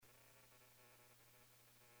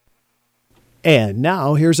And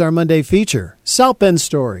now, here's our Monday feature, South Bend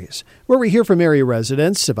Stories, where we hear from area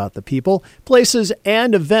residents about the people, places,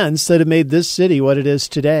 and events that have made this city what it is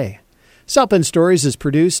today. South Bend Stories is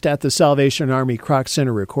produced at the Salvation Army Kroc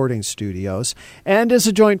Center Recording Studios and is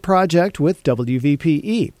a joint project with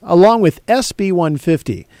WVPE, along with SB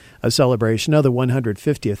 150, a celebration of the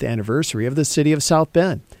 150th anniversary of the city of South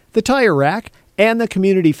Bend, the Tire Rack, and the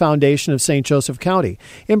Community Foundation of St. Joseph County,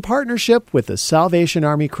 in partnership with the Salvation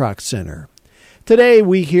Army Kroc Center. Today,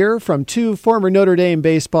 we hear from two former Notre Dame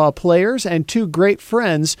baseball players and two great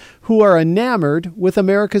friends who are enamored with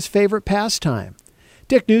America's favorite pastime.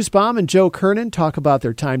 Dick Nussbaum and Joe Kernan talk about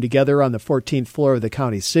their time together on the 14th floor of the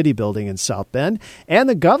County City Building in South Bend and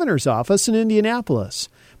the governor's office in Indianapolis.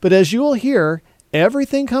 But as you will hear,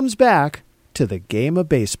 everything comes back to the game of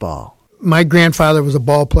baseball. My grandfather was a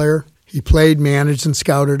ball player. He played, managed, and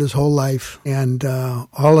scouted his whole life, and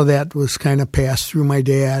all of that was kind of passed through my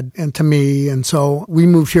dad and to me, and so we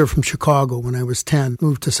moved here from Chicago when I was 10,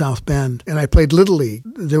 moved to South Bend, and I played Little League.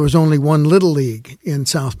 There was only one Little League in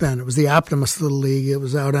South Bend. It was the Optimus Little League. It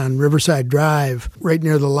was out on Riverside Drive, right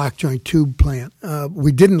near the Lock Joint Tube plant.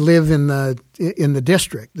 We didn't live in the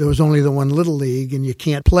district. There was only the one Little League, and you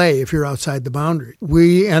can't play if you're outside the boundary.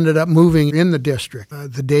 We ended up moving in the district.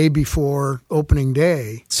 The day before opening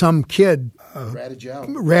day, some kid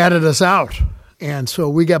ratted us out. And so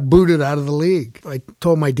we got booted out of the league. I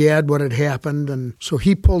told my dad what had happened, and so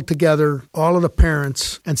he pulled together all of the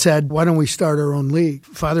parents and said, why don't we start our own league?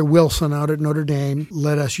 Father Wilson out at Notre Dame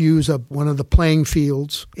let us use one of the playing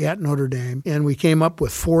fields at Notre Dame, and we came up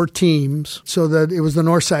with 4 teams so that it was the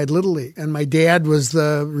Northside Little League. And my dad was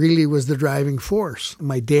the driving force.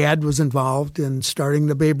 My dad was involved in starting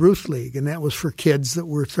the Babe Ruth League, and that was for kids that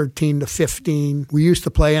were 13 to 15. We used to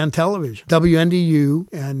play on television.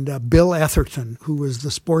 WNDU and Bill Etherton, who was the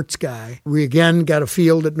sports guy. We again got a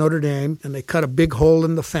field at Notre Dame, and they cut a big hole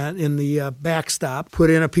in the backstop, put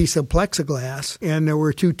in a piece of plexiglass, and there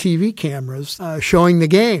were 2 TV cameras showing the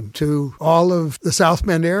game to all of the South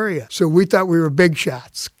Bend area. So we thought we were big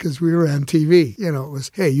shots because we were on TV. You know, it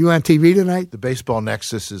was, hey, you on TV tonight? The baseball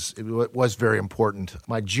nexus was very important.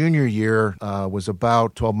 My junior year was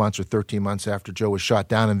about 12 months or 13 months after Joe was shot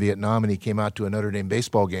down in Vietnam, and he came out to a Notre Dame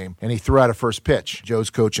baseball game, and he threw out a first pitch. Joe's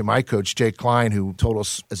coach and my coach, Jake Klein, who told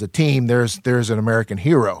us as a team, there's an American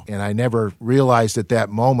hero. And I never realized at that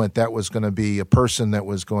moment that was going to be a person that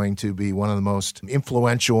was going to be one of the most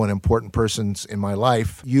influential and important persons in my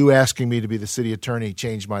life. You asking me to be the city attorney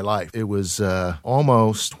changed my life. It was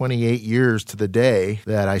almost 28 years to the day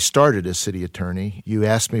that I started as city attorney. You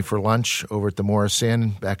asked me for lunch over at the Morris Inn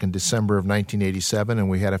back in December of 1987,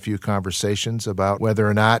 and we had a few conversations about whether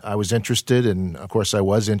or not I was interested. And of course, I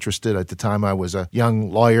was interested. At the time, I was a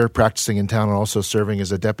young lawyer practicing in town and also serving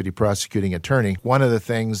as a deputy prosecuting attorney. One of the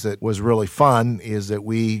things that was really fun is that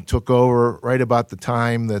we took over right about the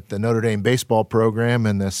time that the Notre Dame baseball program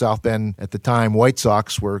and the South Bend, at the time, White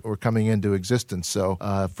Sox were coming into existence. So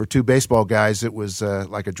for 2 baseball guys, it was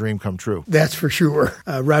like a dream come true. That's for sure.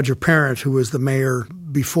 Roger Parent, who was the mayor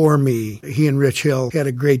before me, he and Rich Hill had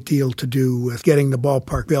a great deal to do with getting the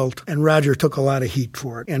ballpark built, and Roger took a lot of heat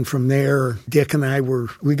for it. And from there, Dick and I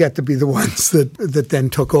we got to be the ones that then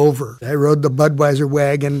took over. I rode the Budweiser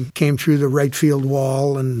wagon, came through the right field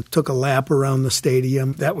wall, and took a lap around the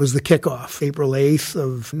stadium. That was the kickoff, April 8th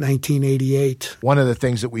of 1988. One of the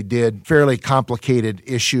things that we did, fairly complicated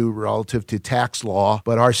issue relative to tax law,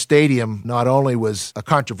 but our stadium not only was a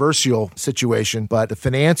controversial situation, but the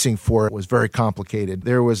financing for it was very complicated.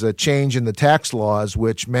 There was a change in the tax laws,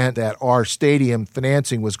 which meant that our stadium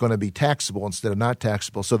financing was going to be taxable instead of not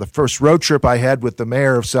taxable. So the first road trip I had with the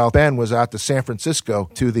mayor of South Bend was out to San Francisco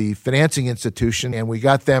to the financing institution, and we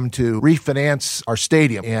got them to refinance our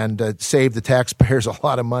stadium and save the taxpayers a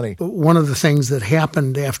lot of money. One of the things that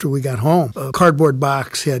happened after we got home, a cardboard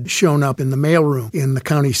box had shown up in the mailroom in the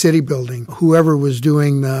County City Building. Whoever was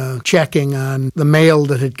doing the checking on the mail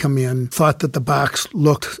that had come in thought that the box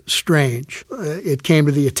looked strange. It came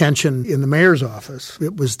to the attention in the mayor's office.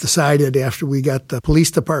 It was decided after we got the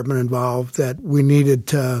police department involved that we needed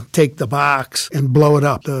to take the box and blow it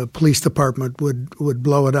up. The police department would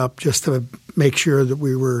blow it up just to make sure that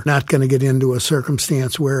we were not going to get into a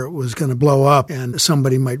circumstance where it was going to blow up and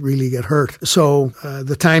somebody might really get hurt. So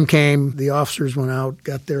the time came, the officers went out,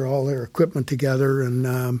 got all their equipment together,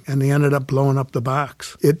 and they ended up blowing up the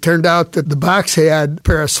box. It turned out that the box had a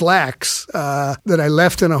pair of slacks that I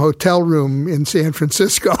left in a hotel room in San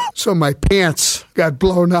Francisco, so my pants got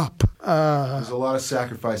blown up. There's a lot of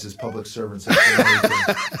sacrifices public servants have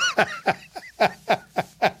to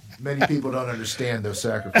make. Many people don't understand those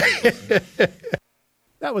sacrifices.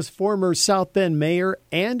 That was former South Bend Mayor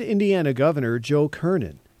and Indiana Governor Joe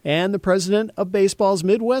Kernan and the president of baseball's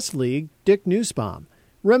Midwest League, Dick Nussbaum,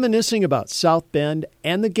 reminiscing about South Bend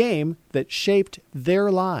and the game that shaped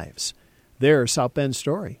their lives. Their South Bend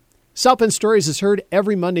Story. South Bend Stories is heard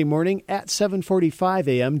every Monday morning at 7:45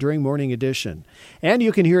 a.m. during Morning Edition. And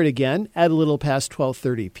you can hear it again at a little past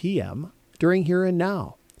 12:30 p.m. during Here and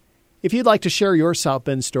Now. If you'd like to share your South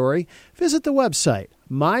Bend story, visit the website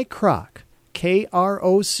mycroc.org.